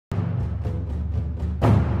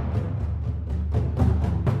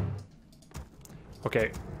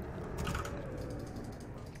Okay.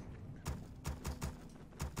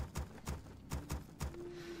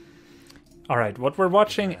 Alright, what we're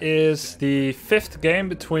watching is the 5th game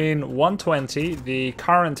between 120, the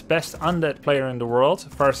current best undead player in the world,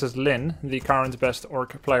 versus Lin, the current best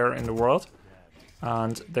orc player in the world.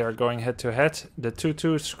 And they're going head to head. The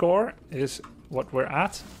 2-2 score is what we're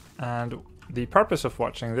at. And the purpose of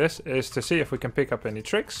watching this is to see if we can pick up any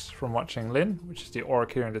tricks from watching Lin, which is the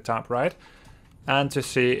orc here in the top right. And to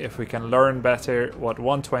see if we can learn better what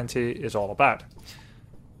 120 is all about.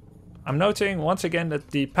 I'm noting once again that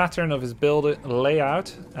the pattern of his build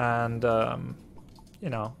layout and, you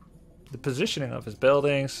know, the positioning of his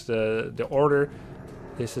buildings, the order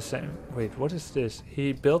is the same. Wait, what is this?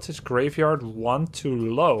 He built his graveyard one too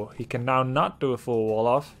low. He can now not do a full wall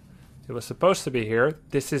off. It was supposed to be here.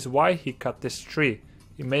 This is why he cut this tree.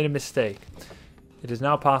 He made a mistake. It is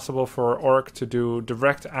now possible for Orc to do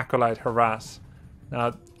direct Acolyte Harass.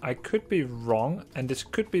 Now, I could be wrong, and this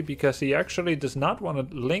could be because he actually does not want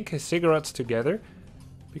to link his cigarettes together,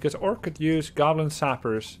 because Orc could use Goblin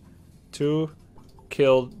Sappers to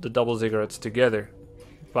kill the double cigarettes together.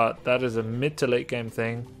 But that is a mid to late game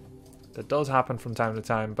thing. That does happen from time to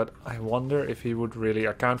time, but I wonder if he would really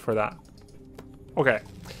account for that. Okay.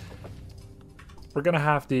 We're gonna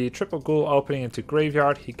have the triple ghoul opening into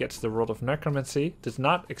graveyard. He gets the Rod of Necromancy. Does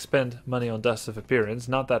not expend money on Dust of Appearance,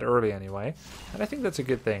 not that early anyway. And I think that's a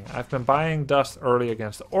good thing. I've been buying Dust early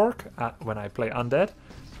against Orc when I play Undead.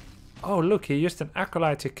 Oh look, he used an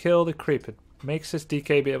Acolyte to kill the creep. It makes his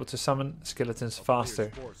DK be able to summon skeletons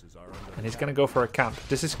faster. And he's gonna go for a camp.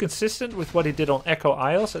 This is consistent with what he did on Echo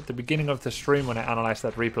Isles at the beginning of the stream when I analyzed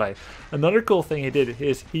that replay. Another cool thing he did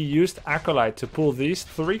is he used Acolyte to pull these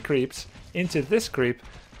 3 creeps into this creep,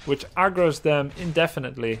 which aggroes them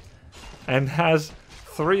indefinitely, and has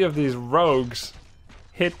 3 of these rogues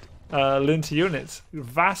hit Lin's units,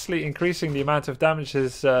 vastly increasing the amount of damage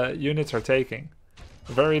his units are taking.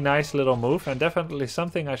 A very nice little move, and definitely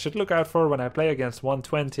something I should look out for when I play against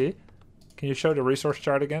 120. Can you show the resource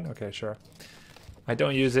chart again? Okay, sure. I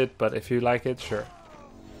don't use it, but if you like it, sure.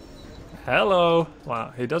 Hello!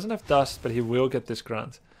 Wow, he doesn't have dust, but he will get this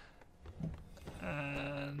grunt.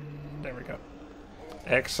 There we go.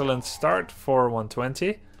 Excellent start for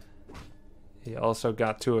 120. He also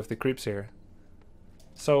got 2 of the creeps here.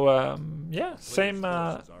 So, yeah, same.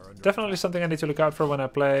 Definitely something I need to look out for when I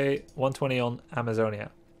play 120 on Amazonia.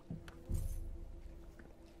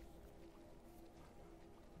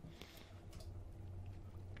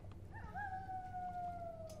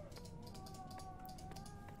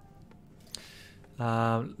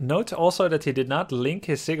 Note also that he did not link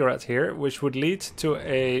his cigarette here, which would lead to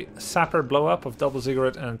a sapper blow up of double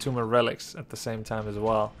cigarette and tumor relics at the same time as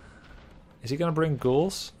well. Is he gonna bring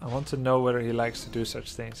ghouls? I want to know whether he likes to do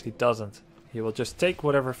such things. He doesn't. He will just take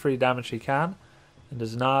whatever free damage he can and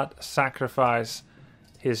does not sacrifice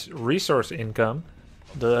his resource income,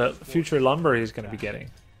 the future lumber he's gonna be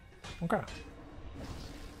getting. Okay.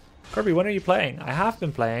 Grubby, when are you playing? I have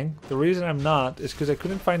been playing. The reason I'm not is because I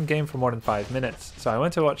couldn't find a game for more than 5 minutes. So I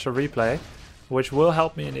went to watch a replay, which will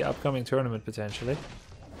help me in the upcoming tournament potentially.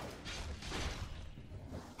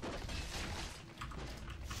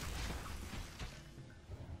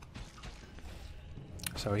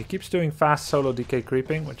 So he keeps doing fast solo DK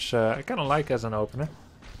creeping, which I kind of like as an opener.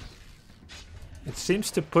 It seems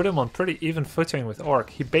to put him on pretty even footing with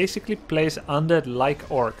Orc. He basically plays Undead like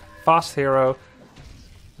Orc. Fast hero.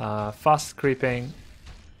 Fast creeping.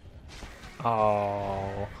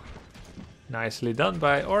 Oh, nicely done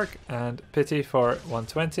by Orc, and pity for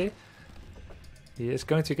 120. He is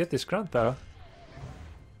going to get this grunt though.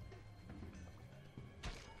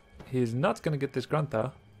 He's not going to get this grunt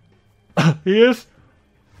though. He is?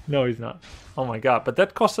 No, he's not. Oh my god, but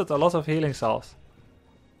that costed a lot of healing salves.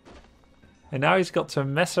 And now he's got to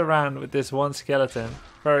mess around with this one skeleton.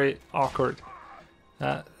 Very awkward.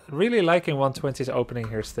 Really liking 120's opening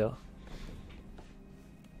here still.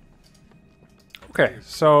 Okay,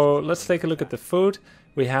 so let's take a look at the food.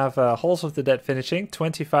 We have Halls of the Dead finishing,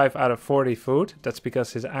 25 out of 40 food. That's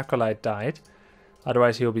because his Acolyte died.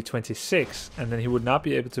 Otherwise he'll be 26, and then he would not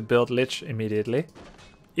be able to build Lich immediately.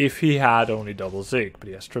 If he had only double Zig, but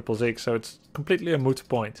he has triple Zig, so it's completely a moot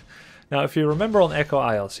point. Now if you remember on Echo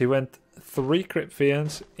Isles, he went 3 Crypt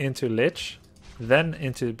Fiends into Lich, then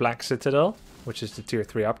into Black Citadel, which is the tier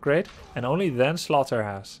 3 upgrade, and only then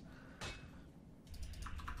Slaughterhouse.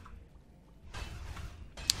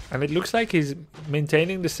 And it looks like he's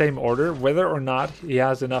maintaining the same order, whether or not he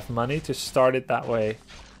has enough money to start it that way.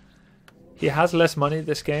 He has less money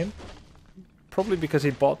this game, probably because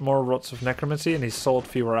he bought more Rods of Necromancy and he sold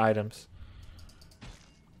fewer items.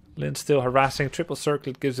 Lin's still harassing. Triple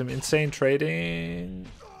circlet gives him insane trading.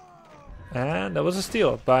 And that was a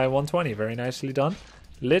steal by 120. Very nicely done.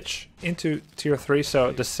 Lich into tier 3,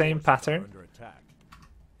 so the same pattern.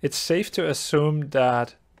 It's safe to assume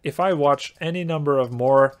that if I watch any number of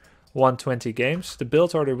more 120 games, the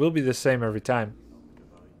build order will be the same every time.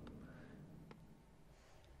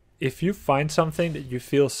 If you find something that you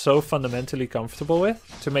feel so fundamentally comfortable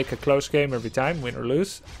with to make a close game every time, win or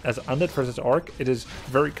lose, as Undead versus Orc, it is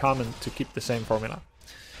very common to keep the same formula.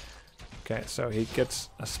 Okay, so he gets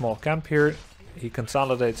a small camp here. He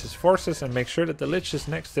consolidates his forces and makes sure that the Lich is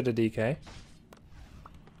next to the DK.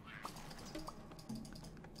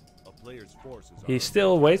 He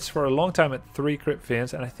still waits for a long time at 3 Crypt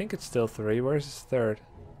Fiends, and I think it's still 3. Where's his third?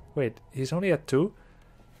 Wait, he's only at 2?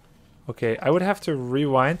 Okay, I would have to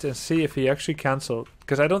rewind and see if he actually cancelled,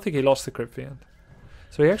 because I don't think he lost the Crypt Fiend.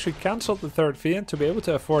 So he actually cancelled the 3rd Fiend to be able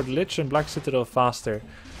to afford Lich and Black Citadel faster.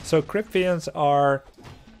 So Crypt Fiends are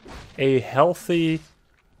a healthy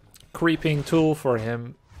creeping tool for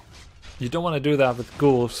him. You don't want to do that with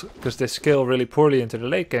ghouls because they scale really poorly into the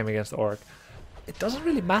late game against Orc. It doesn't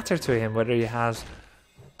really matter to him whether he has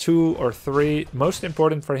 2 or 3. Most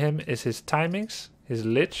important for him is his timings, his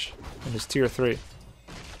Lich, and his tier 3.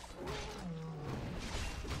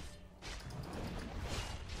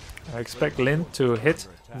 I expect Lin to hit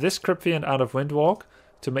this Crypt Fiend out of Windwalk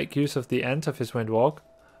to make use of the end of his Windwalk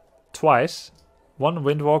twice. 1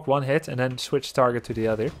 Windwalk, 1 hit, and then switch target to the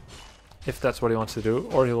other, if that's what he wants to do,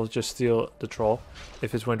 or he will just steal the troll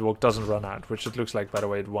if his Windwalk doesn't run out, which it looks like, by the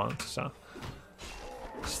way, it won't. So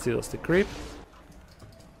steals the creep.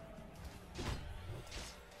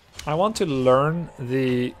 I want to learn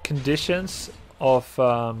the conditions of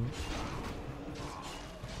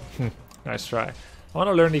nice try. I want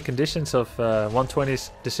to learn the conditions of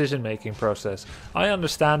 120's decision-making process. I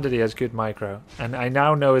understand that he has good micro, and I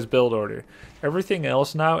now know his build order. Everything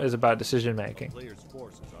else now is about decision-making.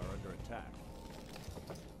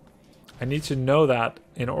 I need to know that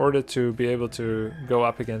in order to be able to go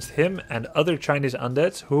up against him and other Chinese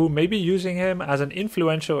undeads who may be using him as an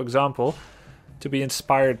influential example to be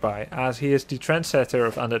inspired by, as he is the trendsetter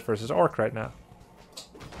of Undead versus Orc right now.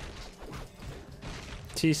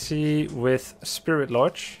 TC with Spirit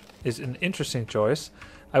Lodge is an interesting choice.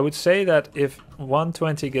 I would say that if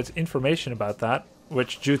 120 gets information about that,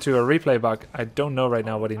 which due to a replay bug, I don't know right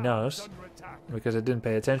now what he knows, because I didn't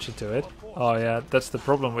pay attention to it. Oh yeah, that's the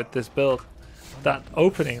problem with this build. That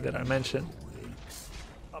opening that I mentioned.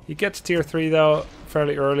 He gets tier 3 though,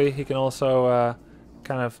 fairly early. He can also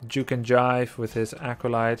kind of juke and jive with his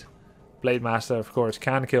Acolyte. Blade Master, of course,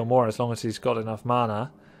 can kill more as long as he's got enough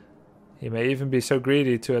mana. He may even be so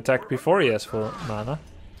greedy to attack before he has full mana.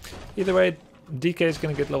 Either way, DK is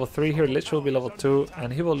going to get level 3 here, Lich will be level 2,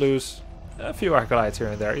 and he will lose a few Acolytes here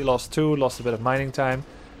and there. He lost 2, lost a bit of mining time.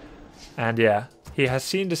 And yeah, he has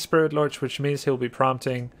seen the Spirit Lodge, which means he'll be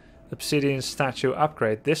prompting Obsidian Statue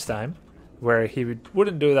upgrade this time, where he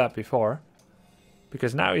wouldn't do that before.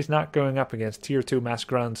 Because now he's not going up against tier 2 Mass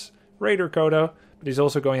Grunts, Raider Kodo, but he's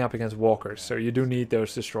also going up against Walkers, so you do need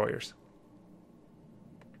those destroyers.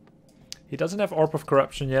 He doesn't have Orb of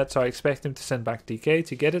Corruption yet, so I expect him to send back DK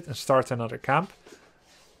to get it and start another camp.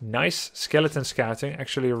 Nice skeleton scouting,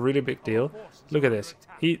 actually a really big deal. Look at this.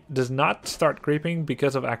 He does not start creeping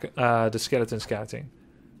because of the skeleton scouting.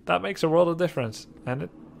 That makes a world of difference, and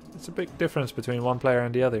it's a big difference between one player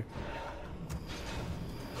and the other.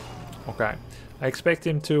 Okay, I expect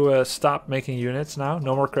him to stop making units now.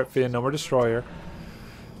 No more Crypt Fiend, no more Destroyer.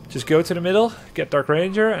 Just go to the middle, get Dark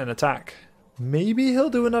Ranger, and attack. Maybe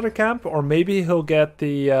he'll do another camp, or maybe he'll get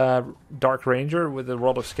the Dark Ranger with the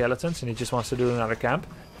Rod of Skeletons and he just wants to do another camp.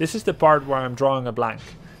 This is the part where I'm drawing a blank.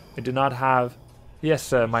 I do not have...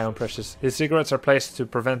 Yes, my own precious. His cigarettes are placed to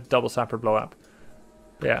prevent double sapper blow up.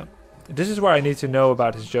 Yeah, this is where I need to know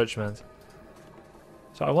about his judgment.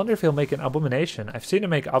 So I wonder if he'll make an abomination. I've seen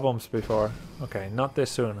him make aboms before. Okay, not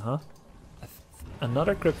this soon, huh?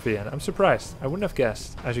 Another Crypt Fiend. I'm surprised. I wouldn't have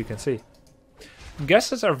guessed, as you can see.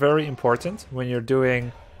 Guesses are very important when you're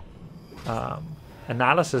doing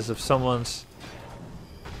analysis of someone's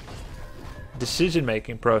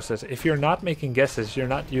decision-making process. If you're not making guesses, you're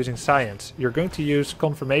not using science. You're going to use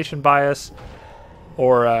confirmation bias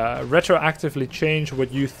or retroactively change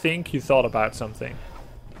what you think you thought about something.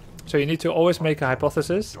 So you need to always make a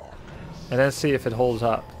hypothesis and then see if it holds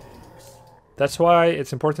up. That's why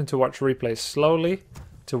it's important to watch replays slowly,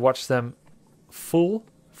 to watch them full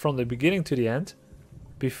from the beginning to the end,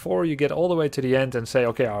 before you get all the way to the end and say,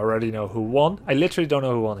 okay, I already know who won. I literally don't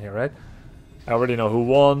know who won here, right? I already know who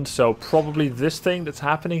won, so probably this thing that's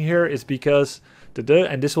happening here is because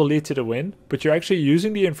and this will lead to the win, but you're actually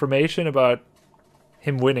using the information about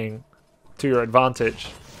him winning to your advantage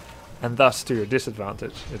and thus to your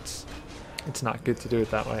disadvantage. It's not good to do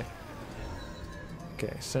it that way.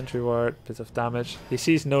 Okay, Sentry Ward, bit of damage. He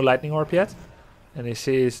sees no Lightning Orb yet, and he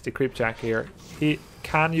sees the Creep Jack here. He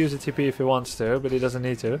can use a TP if he wants to, but he doesn't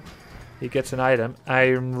need to. He gets an item.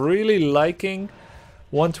 I'm really liking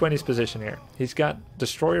 120's position here. He's got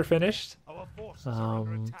Destroyer finished.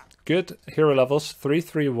 Good hero levels,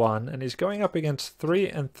 3-3-1, and he's going up against 3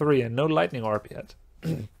 and 3 and no Lightning Orb yet.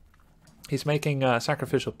 He's making a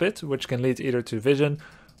Sacrificial Pit, which can lead either to Vision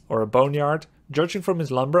or a Boneyard. Judging from his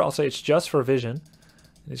lumber, I'll say it's just for Vision.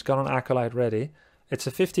 He's got an Acolyte ready. It's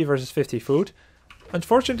a 50 versus 50 food.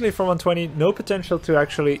 Unfortunately for 120, no potential to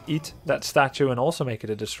actually eat that statue and also make it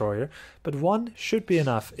a destroyer, but 1 should be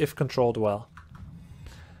enough if controlled well.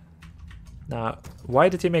 Now, why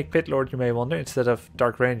did he make Pit Lord, you may wonder, instead of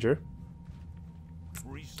Dark Ranger?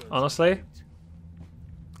 Honestly,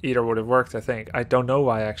 either would have worked, I think. I don't know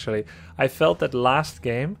why, actually. I felt that last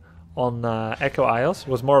game on Echo Isles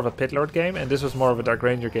was more of a Pit Lord game, and this was more of a Dark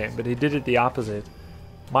Ranger game, but he did it the opposite.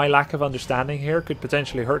 My lack of understanding here could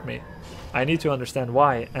potentially hurt me. I need to understand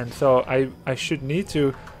why, and so I should need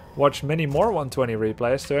to watch many more 120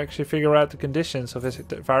 replays to actually figure out the conditions of his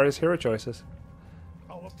various hero choices.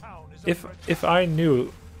 If I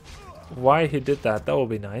knew why he did that, that would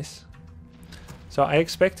be nice. So I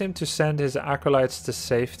expect him to send his acolytes to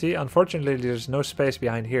safety. Unfortunately, there's no space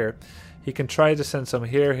behind here. He can try to send some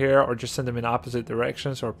here, or just send them in opposite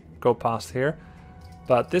directions, or go past here.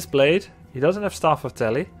 But this blade, he doesn't have Staff of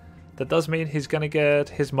Telly. That does mean he's going to get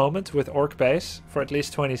his moment with Orc Base for at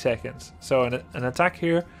least 20 seconds. So an attack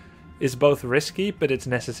here is both risky, but it's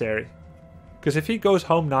necessary. Because if he goes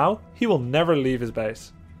home now, he will never leave his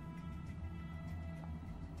base.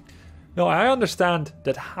 No, I understand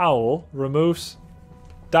that Howl removes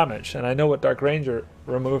damage, and I know what Dark Ranger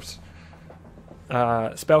removes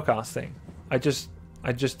spellcasting. I just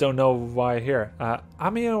don't know why here.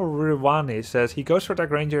 Amio Ruwani says he goes for Dark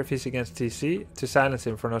Ranger if he's against TC to silence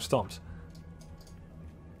him for no storms.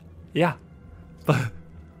 Yeah.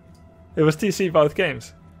 It was TC both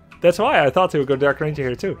games. That's why I thought he would go Dark Ranger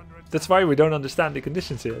here too. That's why we don't understand the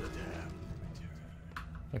conditions yet.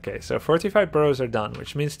 Okay, so 45 burrows are done,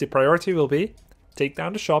 which means the priority will be take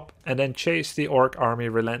down the shop and then chase the Orc army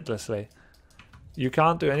relentlessly. You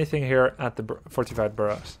can't do anything here at the 45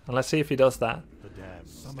 burrows. And let's see if he does that.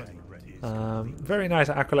 Very nice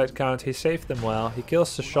Acolyte count. He saved them well. He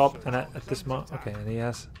kills the shop, and at this moment, okay, and he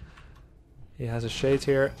has a shade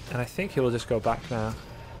here, and I think he will just go back now.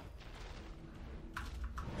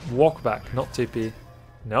 Walk back, not TP.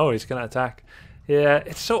 No, he's gonna attack. Yeah,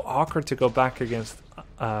 it's so awkward to go back against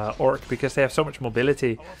Orc because they have so much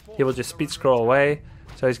mobility. He will just speed scroll away,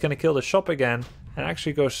 so he's gonna kill the shop again and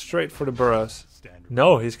actually go straight for the burrows.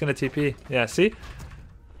 No, he's gonna TP. Yeah, see?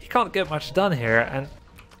 He can't get much done here, and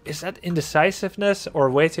is that indecisiveness or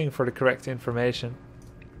waiting for the correct information?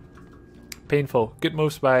 Painful. Good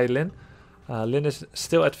moves by Lin. Lin is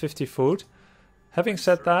still at 50 food. Having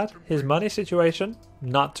said that, his money situation,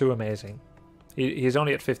 not too amazing. He's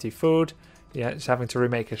only at 50 food. Yeah, he's having to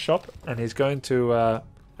remake his shop, and he's going to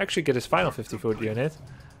actually get his final 50 food unit.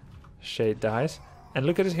 Shade dies. And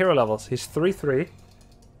look at his hero levels. He's 3-3,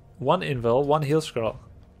 1 invul, 1 heal scroll.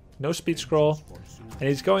 No speed scroll. And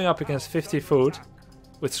he's going up against 50 food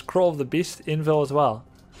with Scroll of the Beast invul as well.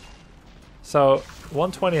 So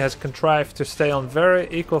 120 has contrived to stay on very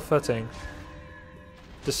equal footing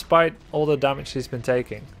despite all the damage he's been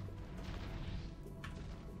taking.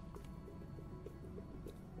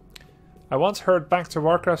 I once heard Back to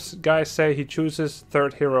Warcraft guys say he chooses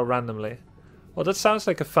third hero randomly. Well, that sounds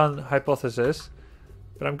like a fun hypothesis,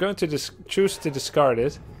 but I'm going to choose to discard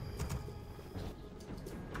it.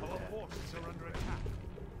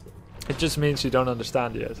 It just means you don't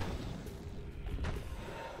understand yet.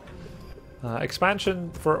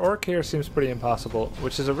 Expansion for Orc here seems pretty impossible,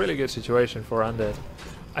 which is a really good situation for Undead.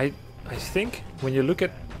 I think when you look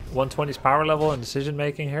at 120's power level and decision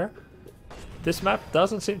making here, this map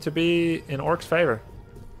doesn't seem to be in Orc's favor.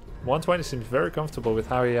 120 seems very comfortable with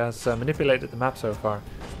how he has manipulated the map so far.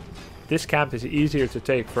 This camp is easier to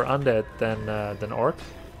take for Undead than Orc.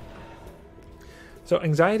 So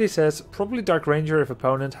Anxiety says, probably Dark Ranger if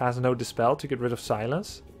opponent has no Dispel to get rid of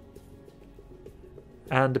Silence.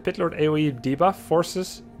 And the Pitlord AoE debuff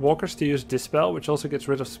forces walkers to use Dispel, which also gets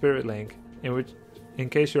rid of Spirit Link, in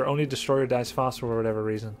case your only destroyer dies faster for whatever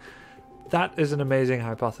reason. That is an amazing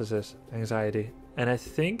hypothesis, Anxiety, and I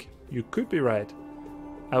think you could be right.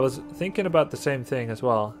 I was thinking about the same thing as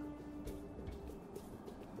well.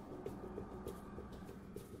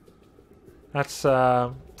 That's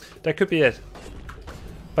that could be it.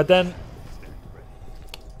 But then,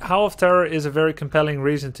 Howl of Terror is a very compelling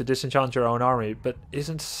reason to disenchant your own army, but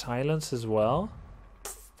isn't Silence as well?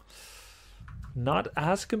 Not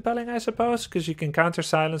as compelling, I suppose, because you can counter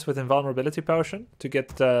Silence with Invulnerability Potion to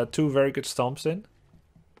get 2 very good stomps in.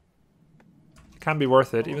 Can be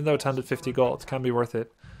worth it, even though it's 150 gold. Can be worth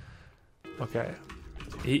it. Okay.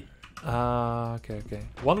 Okay. 1-1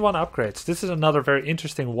 upgrades. This is another very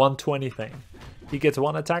interesting 120 thing. He gets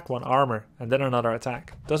 1 attack, 1 armor, and then another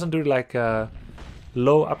attack. Doesn't do like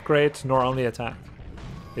low upgrades, nor only attack.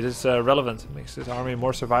 It is relevant. It makes his army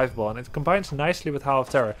more survivable, and it combines nicely with Howl of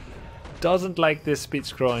Terror. Doesn't like this speed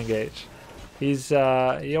scroll engage. He's he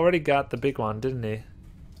already got the big one, didn't he?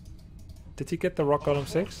 Did he get the Rock Golem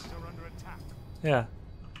 6? Yeah.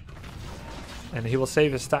 And he will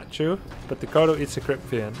save his statue, but the Kodo eats a Crypt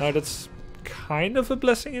Fiend. Now that's kind of a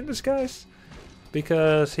blessing in disguise,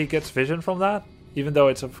 because he gets vision from that, even though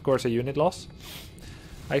it's of course a unit loss.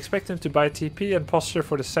 I expect him to buy TP and posture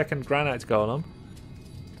for the second Granite Golem.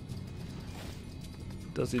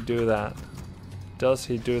 Does he do that? Does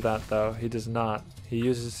he do that though? He does not. He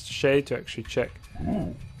uses Shade to actually check.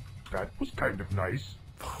 Ooh, that was kind of nice.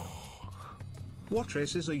 What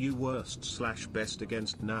races are you worst/best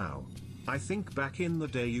against now? I think back in the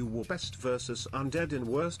day you were best versus undead and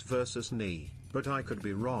worst versus knee, but I could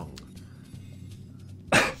be wrong.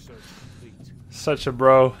 Such a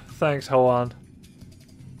bro. Thanks, Hoan.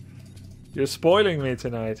 You're spoiling me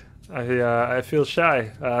tonight. I feel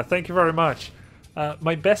shy. Thank you very much.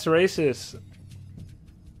 My best races.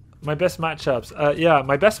 My best matchups. Yeah,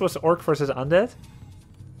 my best was Orc versus Undead.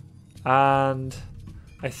 And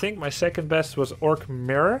I think my second best was Orc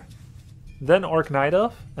Mirror. Then Orc Night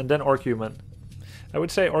Elf. And then Orc Human. I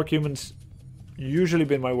would say Orc Human's usually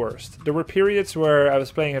been my worst. There were periods where I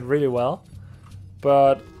was playing it really well.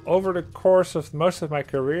 But over the course of most of my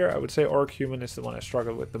career, I would say Orc Human is the one I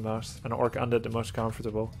struggled with the most. And Orc Undead the most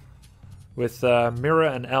comfortable. With Mirror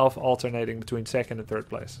and Elf alternating between second and third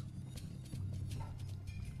place.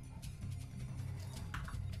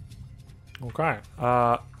 Okay.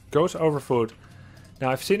 Goes Overfood. Now,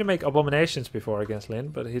 I've seen him make Abominations before against Lin,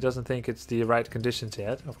 but he doesn't think it's the right conditions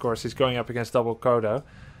yet. Of course, he's going up against double Kodo.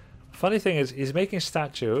 Funny thing is, he's making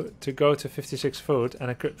Statue to go to 56 food and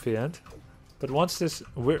a Crypt Fiend. But once this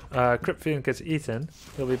Crypt Fiend gets eaten,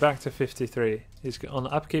 he'll be back to 53. He's on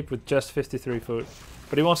upkeep with just 53 food.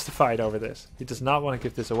 But he wants to fight over this. He does not want to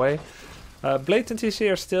give this away. Blade and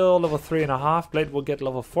TC are still level 3.5. Blade will get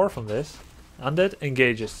level 4 from this. Undead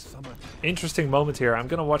engages. Interesting moment here. I'm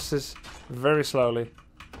gonna watch this very slowly.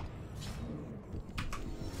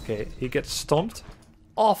 Okay, he gets stomped.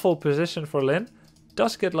 Awful position for Lin.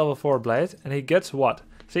 Does get level 4 Blade. And he gets what?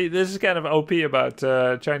 See, this is kind of OP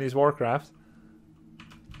about Chinese Warcraft.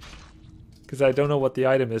 Because I don't know what the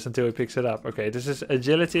item is until he picks it up. Okay, this is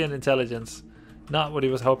agility and intelligence. Not what he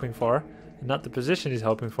was hoping for. Not the position he's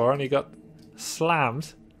hoping for. And he got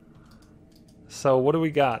slammed. So what do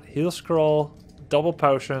we got? Heal Scroll, Double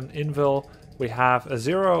Potion, Invul. We have a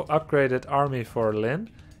 0 upgraded army for Lin.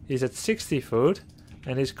 He's at 60 food.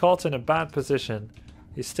 And he's caught in a bad position.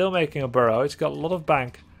 He's still making a burrow. He's got a lot of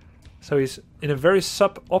bank. So he's in a very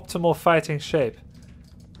suboptimal fighting shape.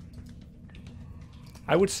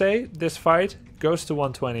 I would say this fight goes to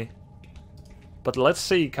 120. But let's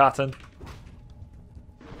see, Cotton.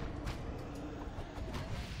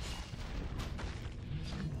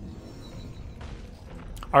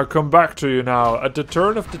 I'll come back to you now at the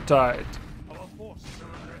turn of the tide.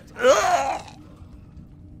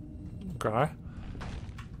 Okay.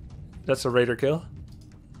 That's a raider kill.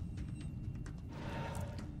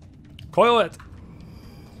 Coil it!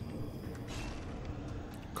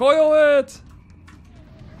 Coil it!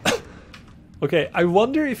 Okay, I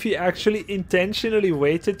wonder if he actually intentionally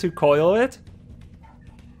waited to coil it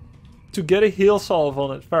to get a heal solve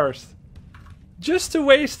on it first. Just to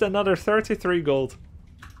waste another 33 gold.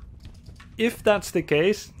 If that's the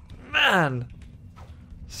case, man,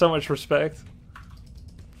 so much respect.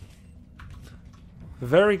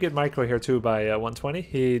 Very good micro here too by 120.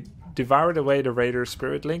 He devoured away the Raider's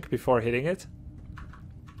Spirit Link before hitting it.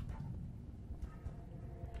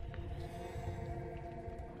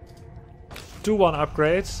 Do 1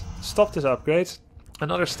 upgrades. Stopped his upgrades.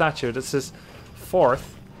 Another statue. That's his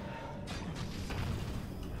 4th.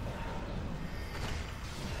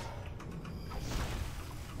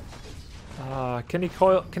 Can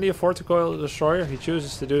he afford to coil the Destroyer? He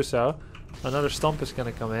chooses to do so. Another stomp is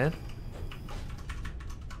gonna come in.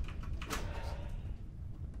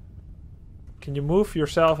 Can you move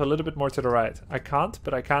yourself a little bit more to the right? I can't,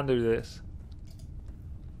 but I can do this.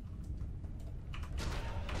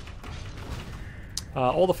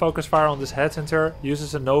 All the focus fire on this headhunter,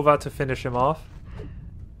 uses a Nova to finish him off.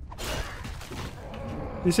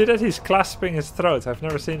 You see that he's clasping his throat? I've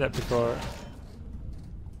never seen that before.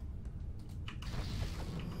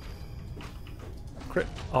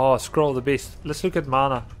 Oh, Scroll of the Beast. Let's look at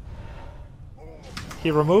mana.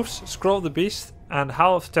 He removes Scroll of the Beast and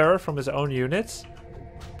Howl of Terror from his own units,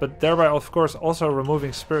 but thereby of course also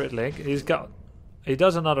removing Spirit Link. He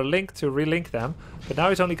does another link to relink them, but now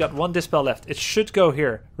he's only got one Dispel left. It should go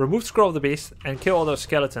here. Remove Scroll of the Beast and kill all those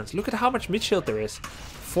skeletons. Look at how much meat shield there is.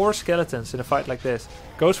 4 skeletons in a fight like this.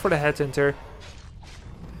 Goes for the headhunter.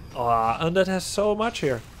 Undead has so much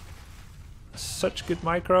here. Such good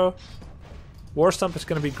micro. War Stomp is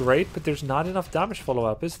going to be great, but there's not enough damage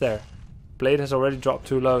follow-up, is there? Blade has already dropped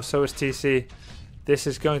too low, so is TC. This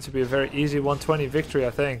is going to be a very easy 120 victory,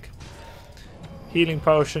 I think. Healing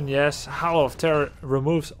Potion, yes. Howl of Terror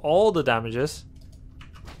removes all the damages.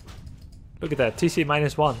 Look at that, TC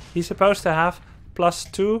 -1. He's supposed to have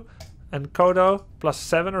 +2 and Kodo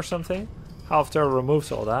 +7 or something. Howl of Terror removes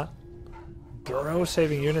all that. Burrow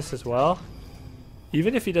saving units as well.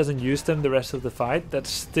 Even if he doesn't use them the rest of the fight, that's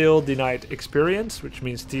still denied experience, which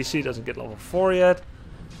means TC doesn't get level 4 yet.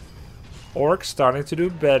 Orc starting to do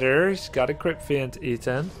better. He's got a Crypt Fiend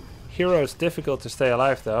eaten. Hero is difficult to stay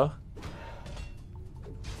alive though.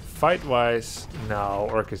 Fight-wise, no,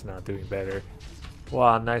 Orc is not doing better.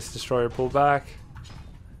 Wow, nice Destroyer pullback.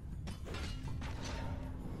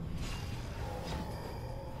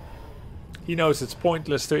 He knows it's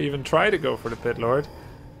pointless to even try to go for the Pit Lord.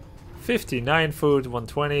 59 food,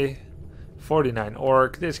 120, 49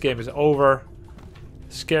 Orc. This game is over.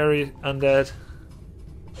 Scary Undead.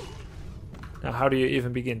 Now how do you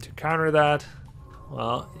even begin to counter that?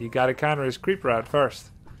 Well, you gotta counter his creep route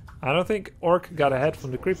first. I don't think Orc got ahead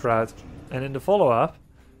from the creep route. And in the follow-up,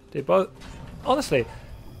 they both... Honestly,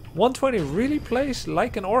 120 really plays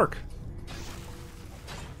like an Orc.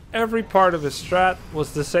 Every part of his strat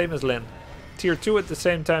was the same as Lin. Tier 2 at the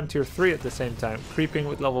same time, Tier 3 at the same time. Creeping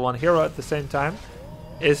with level 1 hero at the same time.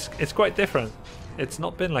 It's quite different. It's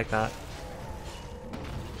not been like that.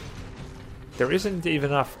 There isn't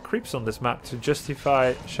even enough creeps on this map to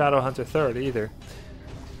justify Shadowhunter 3rd either.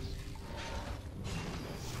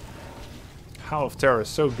 Howl of Terror is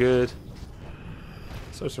so good.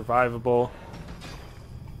 So survivable.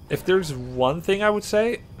 If there's one thing I would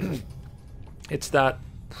say, it's that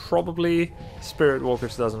probably Spirit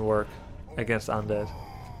Walkers doesn't work against Undead.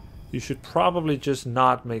 You should probably just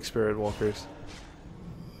not make Spirit Walkers.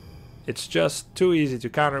 It's just too easy to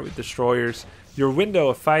counter with Destroyers. Your window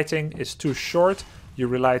of fighting is too short. You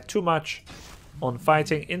rely too much on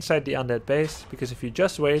fighting inside the Undead base, because if you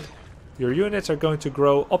just wait, your units are going to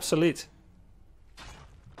grow obsolete.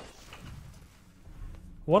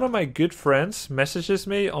 One of my good friends messages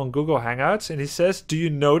me on Google Hangouts and he says, "Do you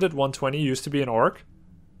know that 120 used to be an Orc?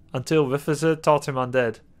 Until Wiffize taught him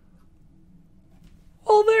Undead."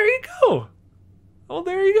 Oh, there you go. Oh,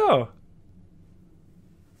 there you go.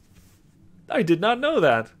 I did not know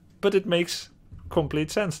that, but it makes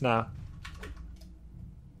complete sense now.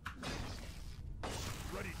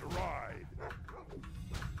 Ready to ride. Our golden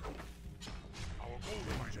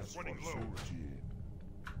is running low.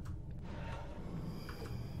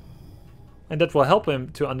 And that will help him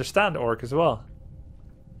to understand Orc as well.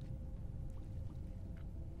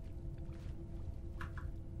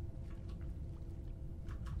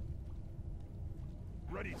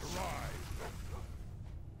 Ready to ride.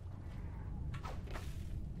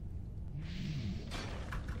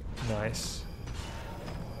 Nice.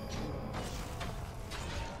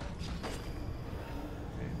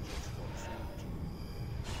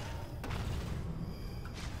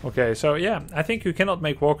 Okay, so yeah, I think you cannot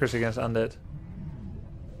make walkers against Undead.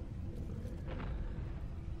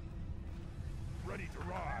 Ready to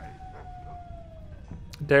ride.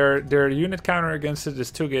 Their unit counter against it is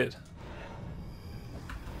too good.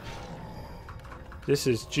 This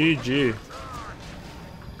is GG.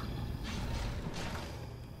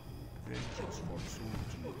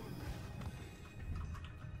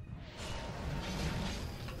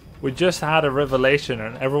 We just had a revelation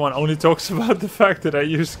and everyone only talks about the fact that I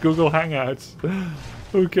used Google Hangouts.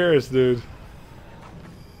 Who cares, dude?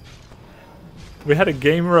 We had a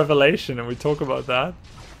game revelation and we talk about that?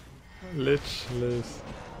 Lichless.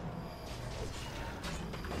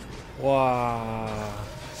 Wow.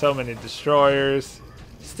 So many destroyers.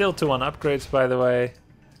 Still 2-1 upgrades, by the way.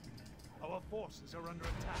 Our forces are under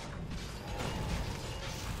attack.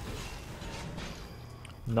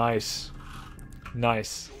 Nice.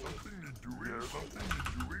 Nice.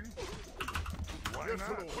 Why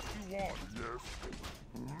not? What you want? Yes.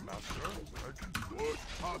 Master, I can do it.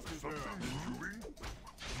 Something is doing?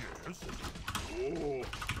 Yes. Oh.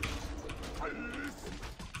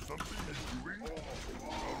 Something is doing?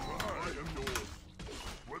 I am yours.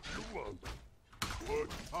 What do you want? What?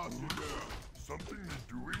 Something is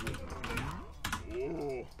doing?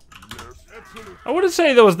 Oh, yes. Excellent. I wouldn't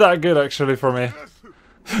say that was that good actually for me.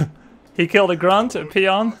 He killed a grunt, a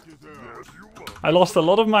peon. I lost a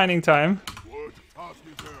lot of mining time.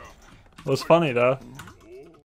 It was funny though.